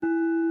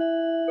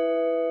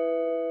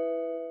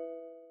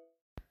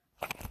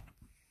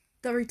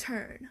the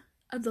return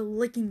of the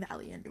Licking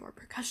Valley Indoor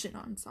Percussion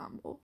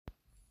Ensemble.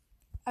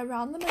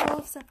 Around the middle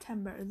of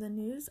September, the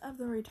news of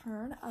the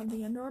return of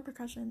the Indoor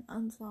Percussion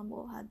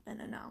Ensemble had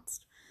been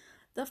announced.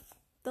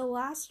 The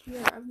last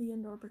year of the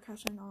Indoor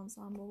Percussion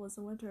Ensemble was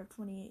the winter of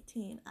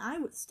 2018. I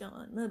was still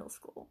in middle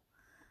school.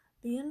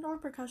 The Indoor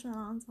Percussion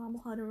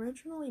Ensemble had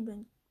originally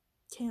been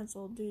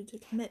canceled due to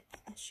commitment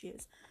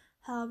issues.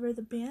 However,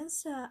 the band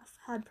staff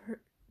had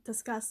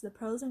discussed the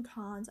pros and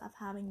cons of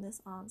having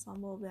this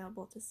ensemble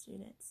available to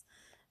students,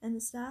 and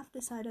the staff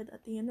decided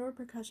that the Indoor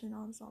Percussion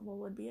Ensemble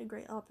would be a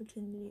great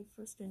opportunity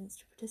for students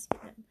to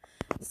participate in.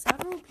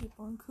 Several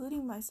people,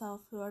 including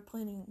myself, who are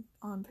planning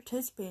on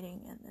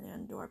participating in the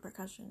Indoor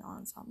Percussion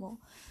Ensemble,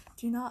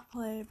 do not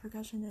play a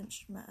percussion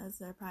instrument as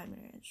their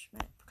primary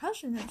instrument.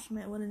 Percussion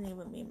instrument wouldn't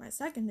even be my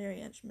secondary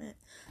instrument,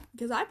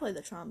 because I play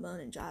the trombone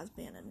in jazz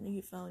band and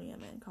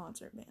euphonium in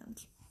concert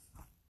bands.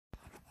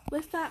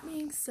 With that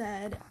being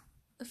said,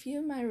 a few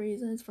of my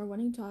reasons for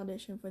wanting to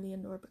audition for the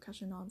Indoor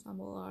Percussion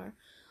Ensemble are: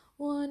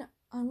 1,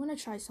 I want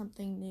to try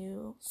something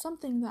new,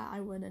 something that I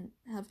wouldn't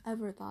have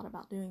ever thought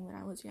about doing when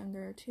I was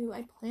younger. 2,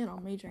 I plan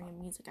on majoring in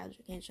music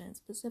education,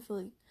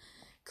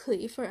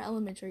 specifically for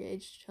elementary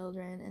age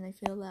children, and I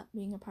feel that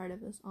being a part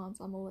of this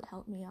ensemble would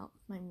help me out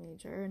with my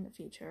major in the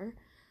future.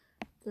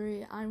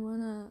 3, I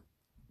want to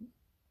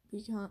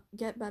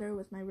get better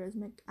with my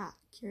rhythmic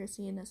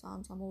accuracy, and this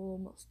ensemble will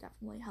most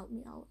definitely help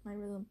me out with my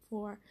rhythm.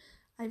 4,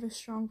 I have a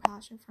strong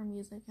passion for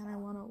music, and I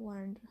want to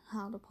learn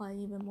how to play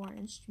even more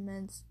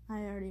instruments. I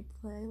already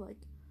play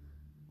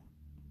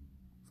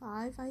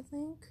 5, I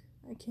think.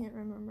 I can't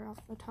remember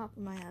off the top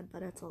of my head,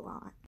 but it's a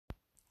lot.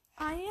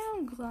 I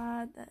am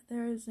glad that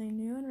there is a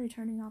new and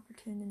returning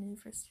opportunity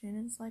for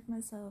students like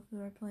myself who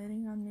are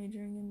planning on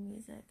majoring in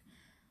music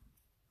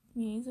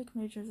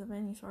majors of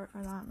any sort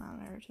for that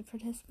matter, to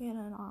participate in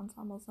an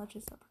ensemble such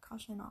as the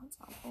percussion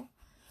ensemble.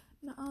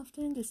 Not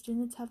often do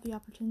students have the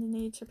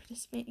opportunity to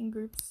participate in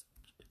groups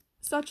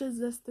such as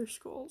this through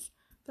schools.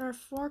 There are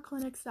 4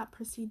 clinics that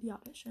precede the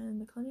audition.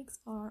 The clinics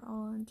are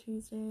on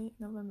Tuesday,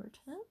 November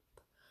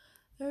 10th,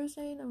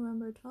 Thursday,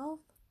 November 12th,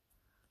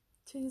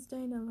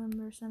 Tuesday,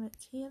 November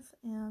 17th,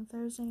 and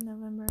Thursday,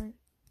 November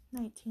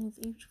 19th.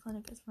 Each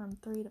clinic is from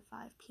 3 to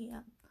 5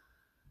 p.m.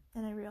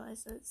 And I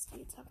realize those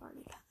dates have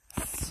already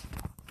passed.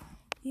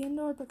 The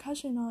Indoor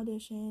Percussion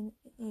audition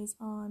is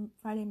on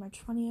Friday,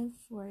 March 20th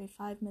for a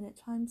 5-minute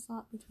time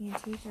slot between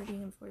 2:30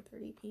 and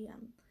 4:30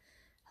 p.m.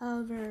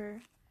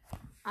 However,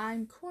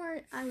 I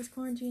was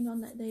quarantined on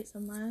that date,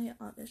 so my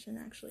audition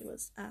actually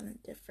was at a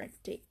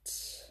different date.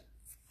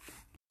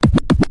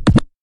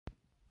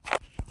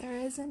 There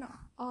is an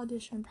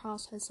audition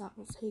process that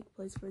will take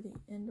place for the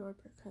Indoor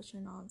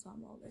Percussion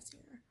Ensemble this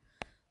year.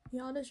 The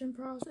audition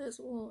process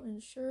will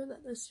ensure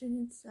that the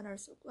students that are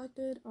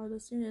selected are the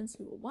students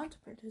who will want to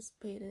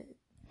participate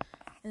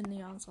in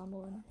the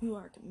ensemble and who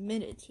are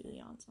committed to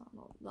the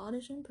ensemble. The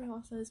audition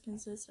process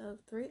consists of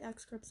 3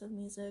 excerpts of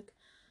music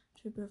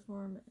to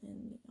perform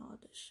in the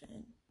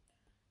audition.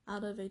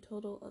 Out of a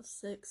total of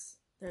 6,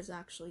 there's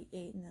actually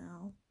 8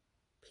 now,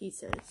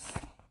 pieces.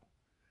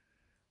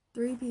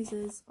 3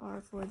 pieces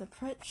are for the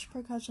Pritch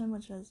percussion,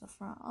 which is the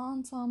front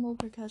ensemble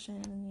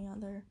percussion, and the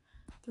other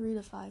 3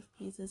 to 5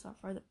 pieces are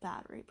for the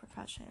battery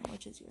percussion,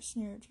 which is your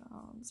snare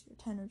drums, your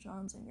tenor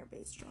drums, and your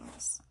bass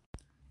drums.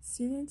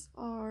 Students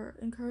are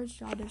encouraged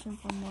to audition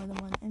for more than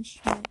one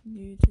instrument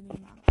due to the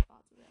amount of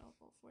spots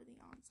available for the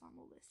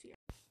ensemble this year.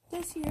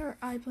 This year,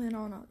 I plan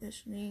on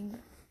auditioning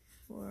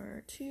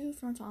for 2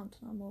 front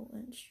ensemble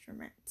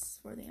instruments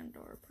for the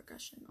Indoor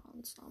Percussion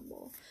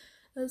Ensemble.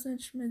 Those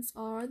instruments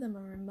are the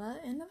marimba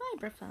and the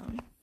vibraphone.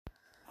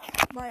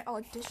 My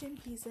audition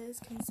pieces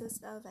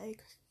consist of a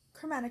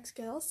chromatic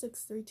scale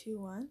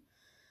 6-3-2-1,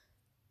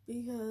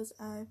 because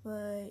I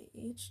play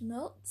each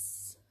note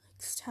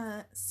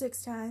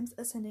 6 times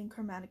ascending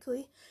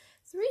chromatically,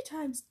 3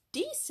 times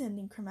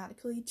descending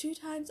chromatically, 2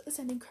 times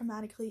ascending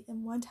chromatically,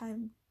 and 1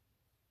 time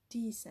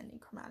descending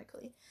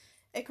chromatically.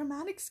 A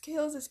chromatic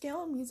scale is a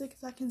scale of music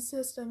that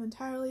consists of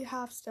entirely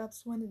half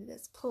steps when it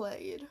is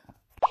played.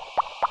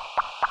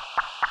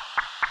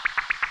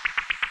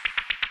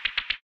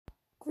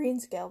 Green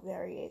scale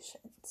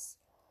variations.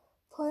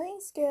 Playing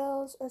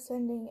scales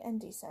ascending and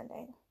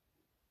descending.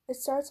 It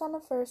starts on the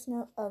first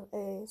note of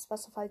a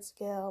specified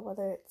scale,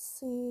 whether it's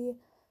C,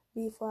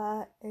 B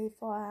flat, A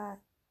flat,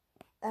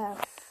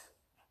 F,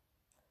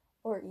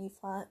 or E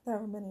flat. There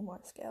are many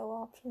more scale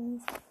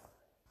options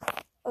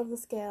of the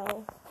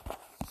scale,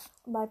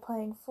 by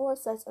playing 4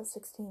 sets of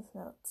 16th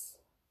notes,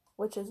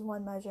 which is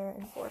 1 measure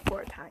in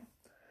 4/4 time.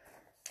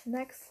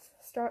 Next,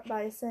 start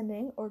by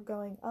ascending or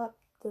going up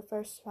the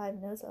first 5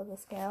 notes of the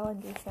scale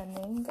and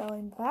descending,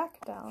 going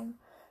back down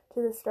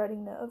to the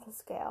starting note of the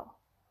scale.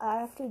 I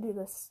have to do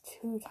this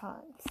 2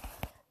 times.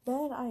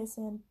 Then I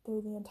ascend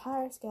through the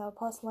entire scale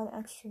plus 1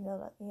 extra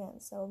note at the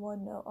end, so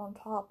 1 note on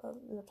top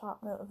of the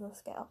top note of the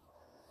scale.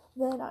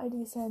 Then I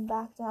descend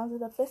back down to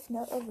the 5th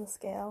note of the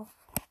scale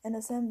and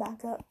ascend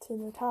back up to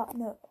the top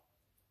note,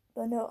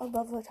 the note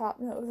above the top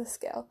note of the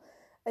scale.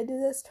 I do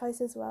this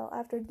twice as well.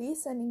 After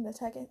descending the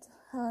second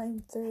time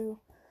through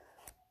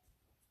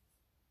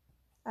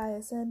I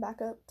ascend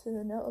back up to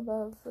the note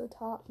above the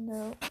top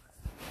note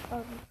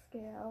of the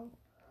scale.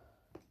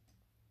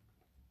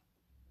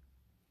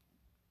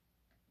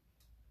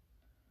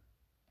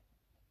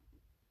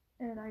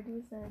 And I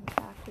descend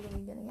back to the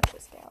beginning of the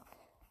scale.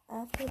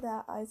 After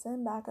that, I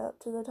ascend back up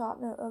to the top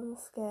note of the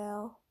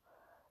scale.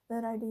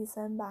 Then I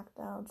descend back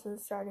down to the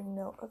starting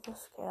note of the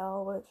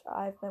scale, which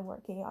I've been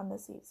working on the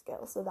C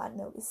scale, so that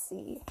note is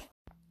C.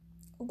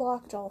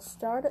 Lockjaw.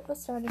 Start at the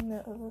starting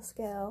note of the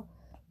scale.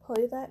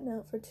 Play that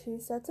note for 2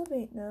 sets of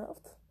 8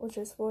 notes, which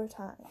is 4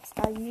 times.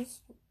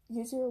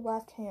 Use your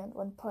left hand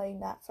when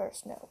playing that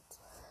first note.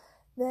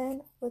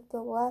 Then, with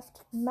the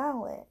left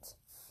mallet,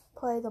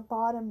 play the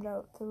bottom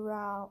note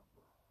throughout,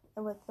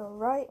 and with the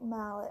right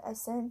mallet,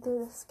 ascend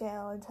through the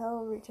scale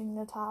until reaching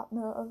the top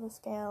note of the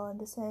scale and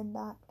descend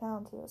back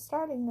down to the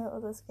starting note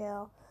of the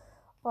scale.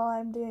 While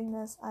I'm doing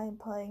this, I am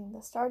playing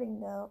the starting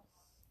note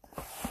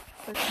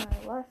with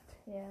my left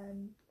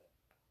hand,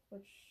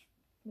 which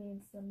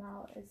means the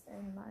mallet is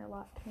in my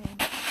left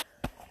hand.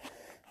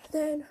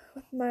 Then,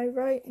 with my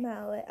right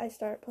mallet, I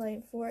start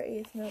playing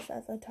 4/8 notes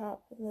at the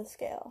top of the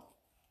scale.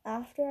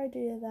 After I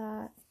do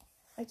that,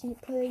 I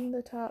keep playing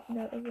the top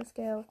note of the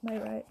scale with my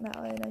right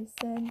mallet, and I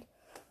ascend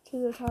to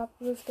the top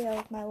of the scale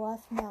with my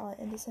left mallet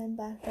and descend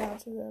back down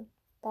to the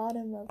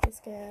bottom of the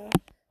scale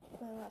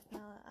with my left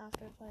mallet.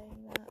 After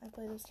playing that, I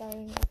play the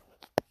starting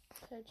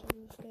pitch of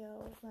the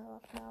scale with my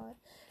left mallet,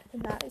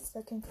 and that is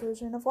the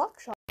conclusion of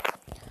Lockjaw.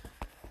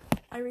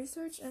 I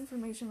researched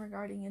information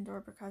regarding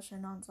indoor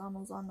percussion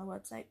ensembles on the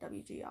website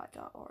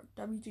WGI.org.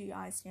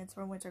 WGI stands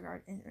for Winter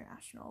Guard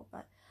International,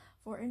 but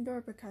for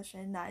indoor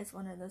percussion, that is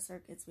one of the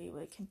circuits we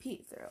would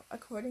compete through.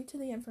 According to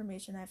the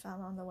information I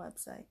found on the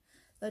website,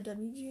 the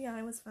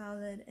WGI was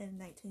founded in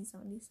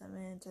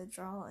 1977 to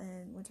draw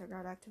in Winter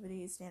Guard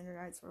activities,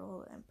 standardize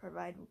rules, and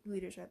provide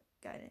leadership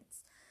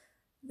guidance.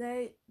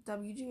 They,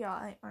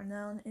 WGI, are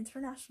now an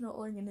international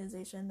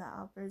organization that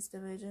offers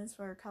divisions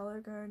for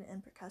color guard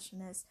and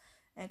percussionists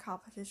and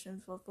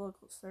competitions with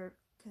local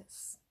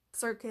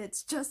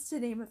circuits, just to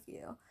name a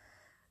few.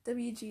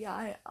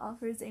 WGI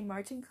offers a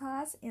marching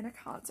class and a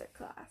concert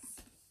class.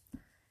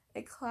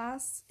 A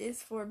class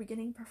is for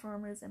beginning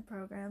performers and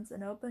programs,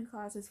 an open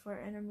class is for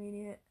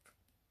intermediate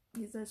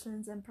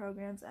musicians and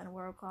programs, and a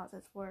world class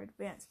is for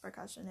advanced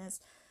percussionists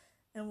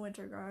and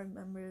Winter Guard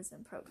members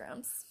and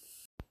programs.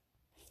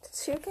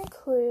 To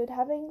conclude,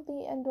 having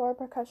the indoor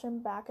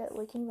percussion back at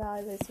Licking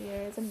Valley this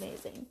year is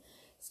amazing.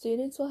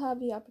 Students will have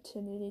the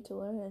opportunity to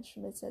learn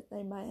instruments that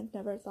they might have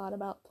never thought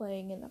about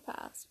playing in the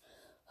past.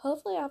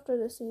 Hopefully after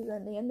this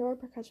season, the indoor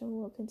percussion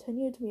will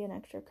continue to be an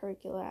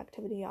extracurricular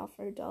activity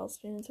offered to all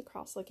students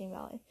across Licking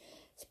Valley,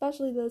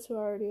 especially those who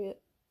are already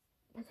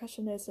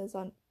percussionists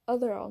on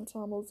other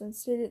ensembles and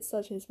students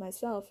such as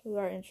myself who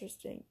are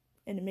interested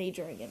in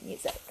majoring in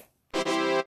music.